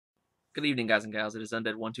Good evening, guys and gals. It is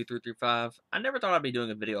Undead12335. I never thought I'd be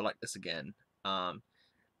doing a video like this again.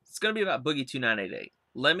 It's going to be about Boogie2988.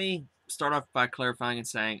 Let me start off by clarifying and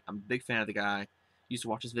saying I'm a big fan of the guy. Used to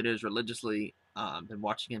watch his videos religiously. Been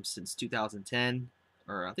watching him since 2010,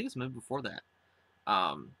 or I think it's maybe before that.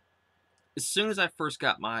 As soon as I first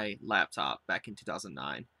got my laptop back in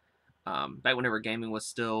 2009, back whenever gaming was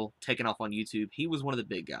still taking off on YouTube, he was one of the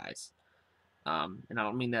big guys. And I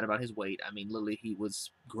don't mean that about his weight. I mean, literally, he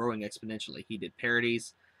was growing exponentially. He did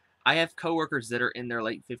parodies. I have coworkers that are in their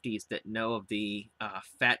late 50s that know of the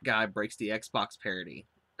Fat Guy Breaks the Xbox parody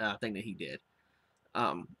thing that he did.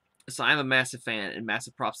 So I'm a massive fan and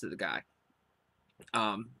massive props to the guy.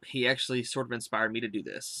 He actually sort of inspired me to do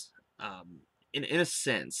this. In a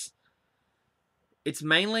sense, it's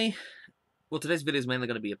mainly, well, today's video is mainly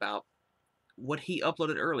going to be about what he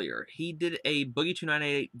uploaded earlier. He did a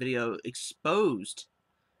Boogie2988 video, Exposed,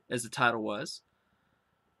 as the title was.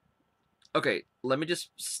 Okay, let me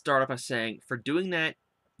just start off by saying, for doing that,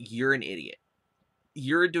 you're an idiot.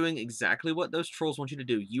 You're doing exactly what those trolls want you to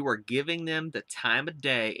do. You are giving them the time of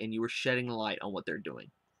day, and you are shedding light on what they're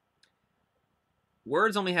doing.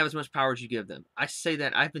 Words only have as much power as you give them. I say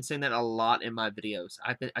that. I've been saying that a lot in my videos.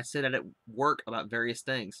 I say that at work about various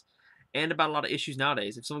things, and about a lot of issues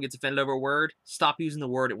nowadays. If someone gets offended over a word, stop using the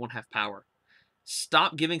word. It won't have power.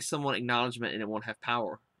 Stop giving someone acknowledgement, and it won't have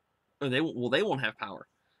power. Or they won't have power.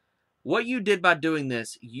 What you did by doing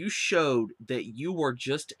this, you showed that you were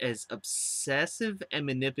just as obsessive and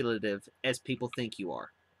manipulative as people think you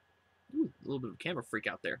are. Ooh, a little bit of camera freak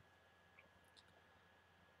out there.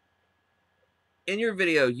 In your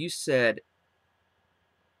video, you said,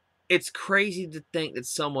 it's crazy to think that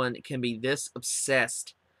someone can be this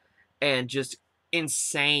obsessed and just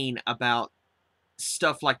insane about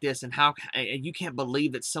stuff like this, and how and you can't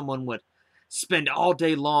believe that someone would spend all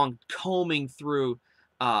day long combing through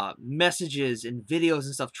messages and videos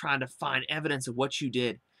and stuff trying to find evidence of what you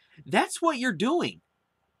did. That's what you're doing.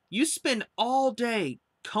 You spend all day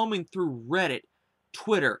combing through Reddit,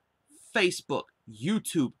 Twitter, Facebook,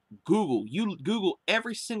 YouTube, Google. You Google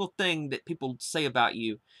every single thing that people say about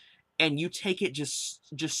you, and you take it just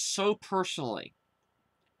so personally.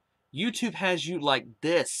 YouTube has you like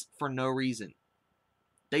this for no reason.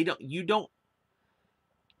 You don't,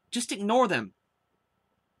 just ignore them.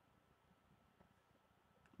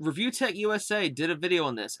 Review Tech USA did a video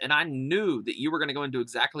on this, and I knew that you were going to go and do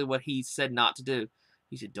exactly what he said not to do.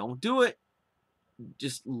 He said, don't do it.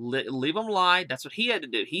 Just leave him lie. That's what he had to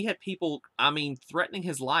do. He had people, I mean, threatening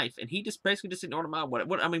his life, and he just basically just ignored them out. What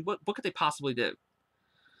could they possibly do?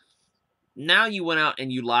 Now you went out and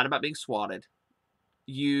you lied about being swatted.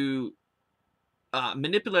 You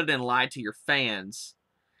manipulated and lied to your fans.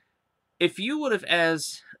 If you would have,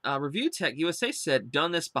 as Review Tech USA said,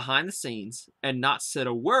 done this behind the scenes and not said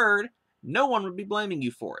a word, no one would be blaming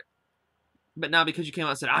you for it. But now, because you came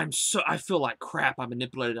out and said, I feel like crap, I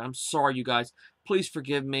manipulated, I'm sorry, you guys, please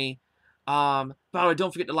forgive me. By the way,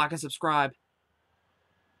 don't forget to like and subscribe.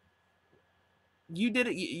 You did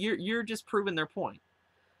it. You're just proving their point.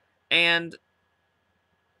 And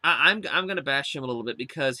I'm going to bash him a little bit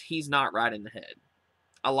because he's not right in the head.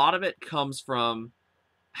 A lot of it comes from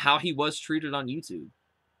how he was treated on YouTube.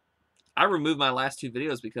 I removed my last two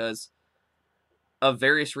videos because of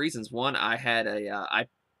various reasons. One, I had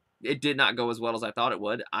it did not go as well as I thought it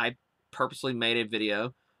would. I purposely made a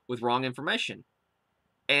video with wrong information,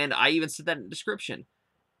 and I even said that in the description.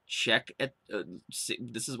 Check at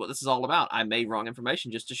this is what this is all about. I made wrong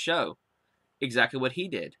information just to show exactly what he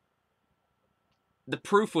did. The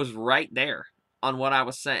proof was right there on what I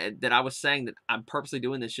was saying. That I was saying that I'm purposely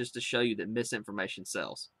doing this just to show you that misinformation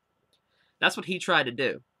sells. That's what he tried to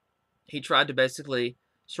do. He tried to basically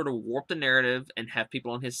sort of warp the narrative and have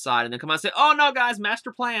people on his side, and then come out and say, oh no guys,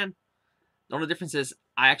 master plan. The only difference is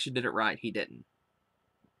I actually did it right. He didn't.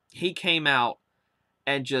 He came out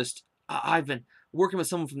and just, I've been working with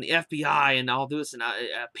someone from the FBI and all this, and a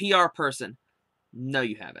PR person. No,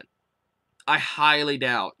 you haven't. I highly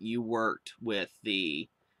doubt you worked with the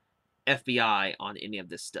FBI on any of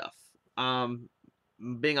this stuff.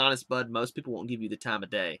 Being honest, bud, most people won't give you the time of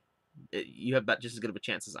day. You have about just as good of a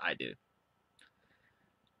chance as I do.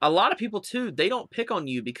 A lot of people, too, they don't pick on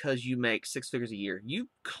you because you make 6 figures a year. You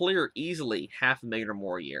clear easily $500,000 or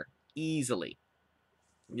more a year. Easily.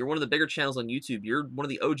 You're one of the bigger channels on YouTube. You're one of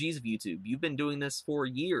the OGs of YouTube. You've been doing this for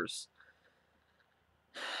years.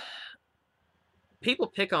 People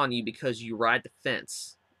pick on you because you ride the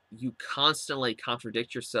fence. You constantly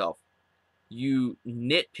contradict yourself. You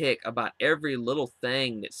nitpick about every little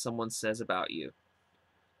thing that someone says about you.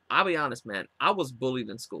 I'll be honest, man. I was bullied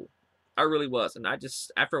in school. I really was. And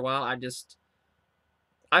after a while,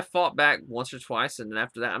 I fought back once or twice, and then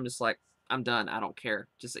after that, I'm just like, I'm done. I don't care.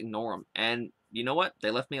 Just ignore them. And you know what?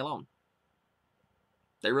 They left me alone.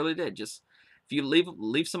 They really did. Just if you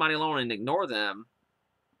leave somebody alone and ignore them,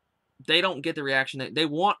 they don't get the reaction that they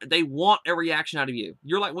want. They want a reaction out of you.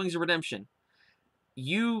 You're like Wings of Redemption.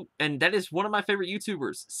 And that is one of my favorite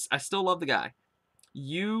YouTubers. I still love the guy.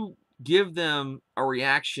 You give them a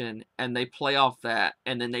reaction and they play off that,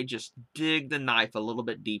 and then they just dig the knife a little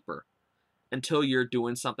bit deeper until you're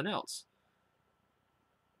doing something else.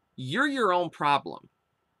 You're your own problem.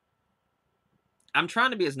 I'm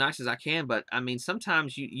trying to be as nice as I can, but I mean,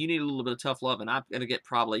 sometimes you need a little bit of tough love, and I'm going to get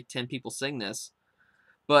probably 10 people saying this,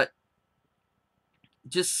 but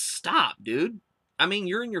just stop, dude. I mean,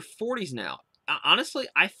 you're in your 40s now. Honestly,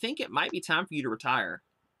 I think it might be time for you to retire.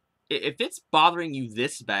 If it's bothering you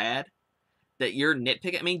this bad that you're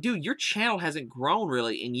nitpicking, I mean, dude, your channel hasn't grown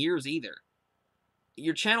really in years either.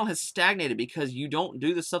 Your channel has stagnated because you don't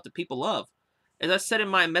do the stuff that people love. As I said in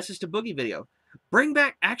my message to Boogie video, bring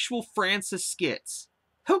back actual Francis skits.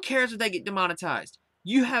 Who cares if they get demonetized?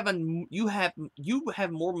 You have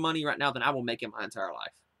more money right now than I will make in my entire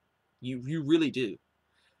life. You really do.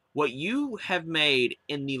 What you have made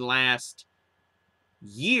in the last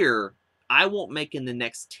year, I won't make in the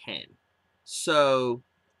next 10. So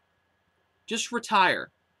just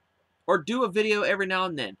retire. Or do a video every now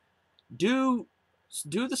and then. Do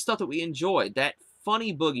the stuff that we enjoy. That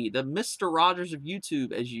funny Boogie, the Mr. Rogers of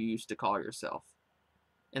YouTube, as you used to call yourself.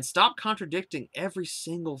 And stop contradicting every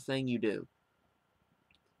single thing you do.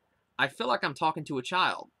 I feel like I'm talking to a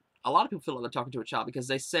child. A lot of people feel like they're talking to a child because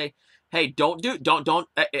they say, hey, don't put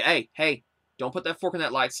that fork in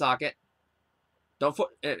that light socket.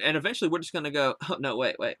 And eventually we're just going to go, oh, no,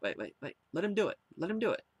 wait. Let him do it. Let him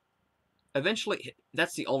do it. Eventually,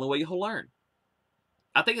 that's the only way you'll learn.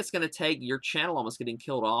 I think it's going to take your channel almost getting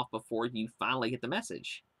killed off before you finally get the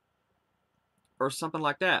message. Or something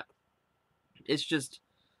like that. It's just...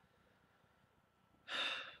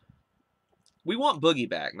 we want Boogie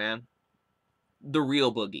back, man. The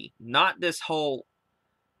real Boogie. Not this whole...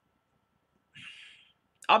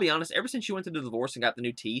 I'll be honest, ever since you went through the divorce and got the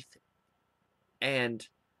new teeth, and...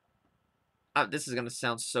 this is going to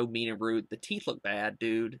sound so mean and rude. The teeth look bad,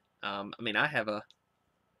 dude. I mean, I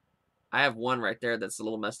have one right there that's a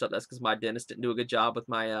little messed up. That's because my dentist didn't do a good job with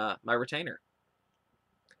my my retainer.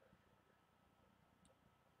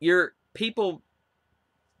 People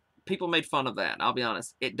made fun of that. I'll be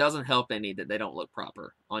honest. It doesn't help any that they don't look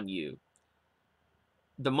proper on you.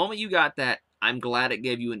 The moment you got that, I'm glad it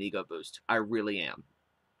gave you an ego boost. I really am.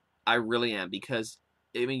 I really am, because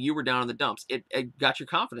I mean, you were down in the dumps. It got your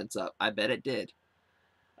confidence up. I bet it did.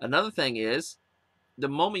 Another thing is, the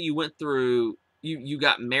moment you went through, you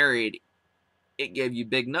got married, it gave you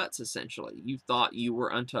big nuts, essentially. You thought you were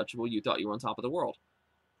untouchable. You thought you were on top of the world.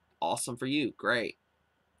 Awesome for you. Great.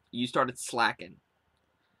 You started slacking.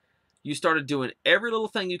 You started doing every little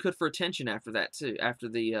thing you could for attention after that, too. After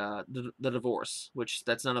the divorce, which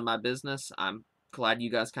that's none of my business. I'm glad you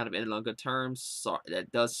guys kind of ended on good terms. So,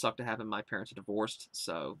 that does suck to happen. My parents are divorced,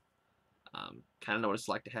 so kind of know what it's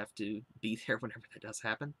like to have to be there whenever that does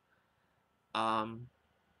happen.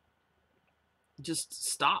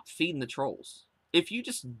 Just stop feeding the trolls. If you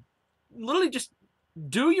just literally just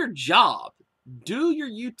do your job, do your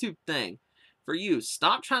YouTube thing for you.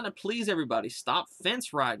 Stop trying to please everybody. Stop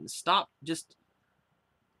fence riding. Stop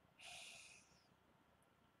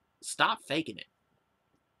faking it.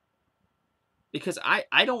 Because I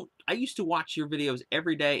used to watch your videos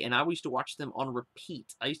every day, and I used to watch them on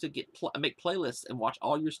repeat. I used to make playlists and watch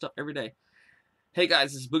all your stuff every day. Hey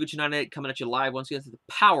guys, this is BOOGIE2988 coming at you live once again through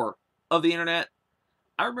the power of the internet.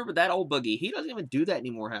 I remember that old Boogie. He doesn't even do that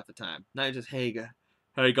anymore half the time. Now he's just, hey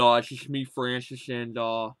guys, it's me, Francis, and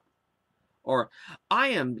or I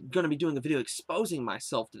am going to be doing a video exposing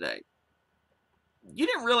myself today. You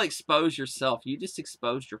didn't really expose yourself. You just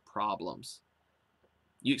exposed your problems.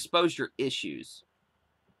 You exposed your issues.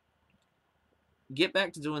 Get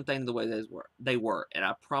back to doing things the way they were, and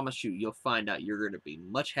I promise you'll find out you're going to be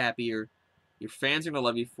much happier. Your fans are going to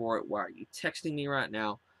love you for it. Why are you texting me right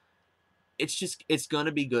now? It's going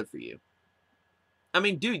to be good for you. I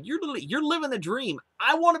mean, dude, you're living the dream.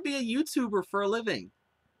 I want to be a YouTuber for a living.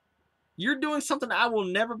 You're doing something I will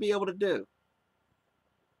never be able to do.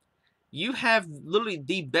 You have literally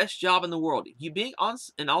the best job in the world. You being on,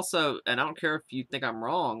 and I don't care if you think I'm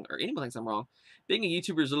wrong or anyone thinks I'm wrong, being a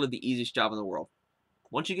YouTuber is literally the easiest job in the world.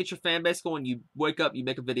 Once you get your fan base going, you wake up, you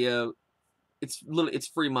make a video, it's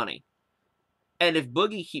free money. And if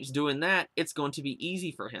Boogie keeps doing that, it's going to be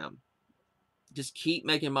easy for him. Just keep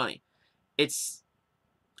making money. It's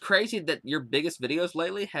crazy that your biggest videos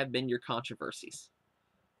lately have been your controversies.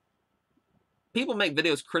 People make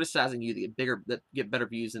videos criticizing you that get better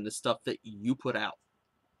views than the stuff that you put out.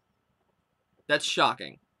 That's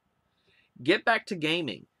shocking. Get back to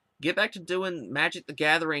gaming. Get back to doing Magic the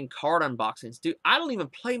Gathering card unboxings. Dude, I don't even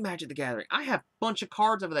play Magic the Gathering. I have a bunch of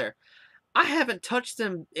cards over there. I haven't touched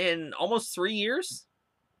them in almost 3 years.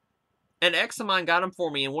 An ex of mine got them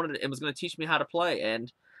for me and was going to teach me how to play,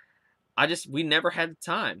 and we never had the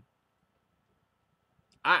time.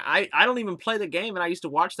 I don't even play the game, and I used to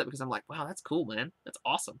watch that because I'm like, wow, that's cool, man. That's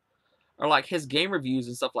awesome. Or like his game reviews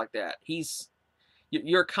and stuff like that.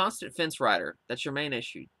 You're a constant fence rider. That's your main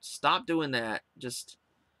issue. Stop doing that. Just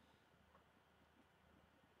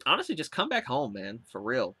honestly, just come back home, man. For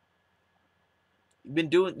real. You've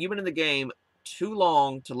been in the game too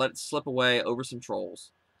long to let it slip away over some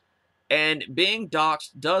trolls. And being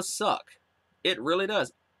doxxed does suck. It really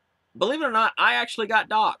does. Believe it or not, I actually got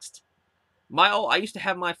doxxed. I used to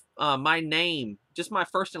have my name, just my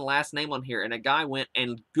first and last name on here, and a guy went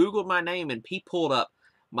and Googled my name, and he pulled up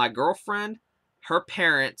my girlfriend, her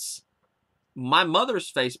parents, my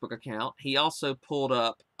mother's Facebook account. He also pulled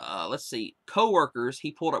up, let's see, coworkers.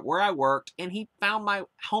 He pulled up where I worked, and he found my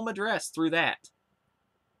home address through that.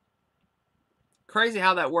 Crazy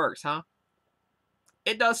how that works, huh?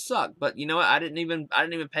 It does suck, but you know what? I didn't even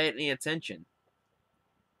pay it any attention.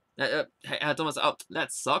 I told myself, oh,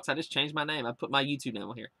 that sucks. I just changed my name. I put my YouTube name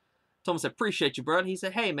on here. Told him, I said, appreciate you, bro. He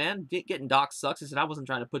said, hey, man, getting doxxed sucks. He said, I wasn't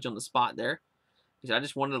trying to put you on the spot there. He said, I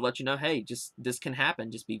just wanted to let you know, hey, this can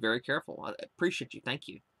happen. Just be very careful. I appreciate you. Thank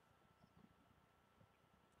you.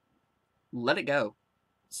 Let it go.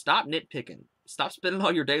 Stop nitpicking. Stop spending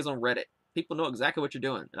all your days on Reddit. People know exactly what you're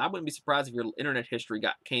doing. And I wouldn't be surprised if your internet history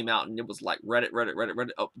came out and it was like Reddit.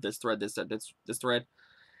 Oh, this thread, this thread.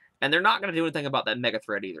 And they're not going to do anything about that mega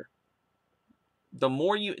thread either. The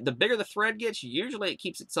bigger the thread gets, usually it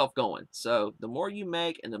keeps itself going. So the more you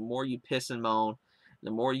make and the more you piss and moan,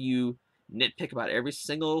 the more you nitpick about every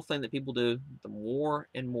single little thing that people do, the more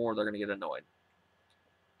and more they're going to get annoyed.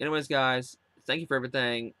 Anyways, guys, thank you for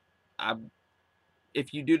everything.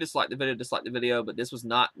 If you do dislike the video, but this was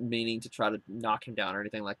not meaning to try to knock him down or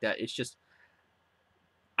anything like that. It's just,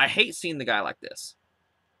 I hate seeing the guy like this.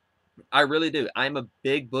 I really do. I'm a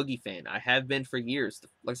big Boogie fan. I have been for years.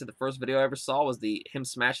 Like I said, the first video I ever saw was him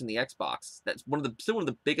smashing the Xbox. That's still one of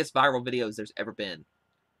the biggest viral videos there's ever been.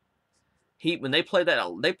 When they played that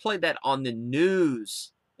on the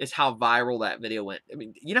news, is how viral that video went. I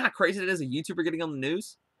mean, you know how crazy it is, a YouTuber getting on the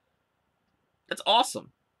news? That's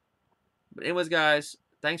awesome. But anyways, guys,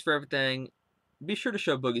 thanks for everything. Be sure to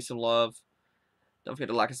show Boogie some love. Don't forget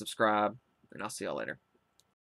to like and subscribe, and I'll see y'all later.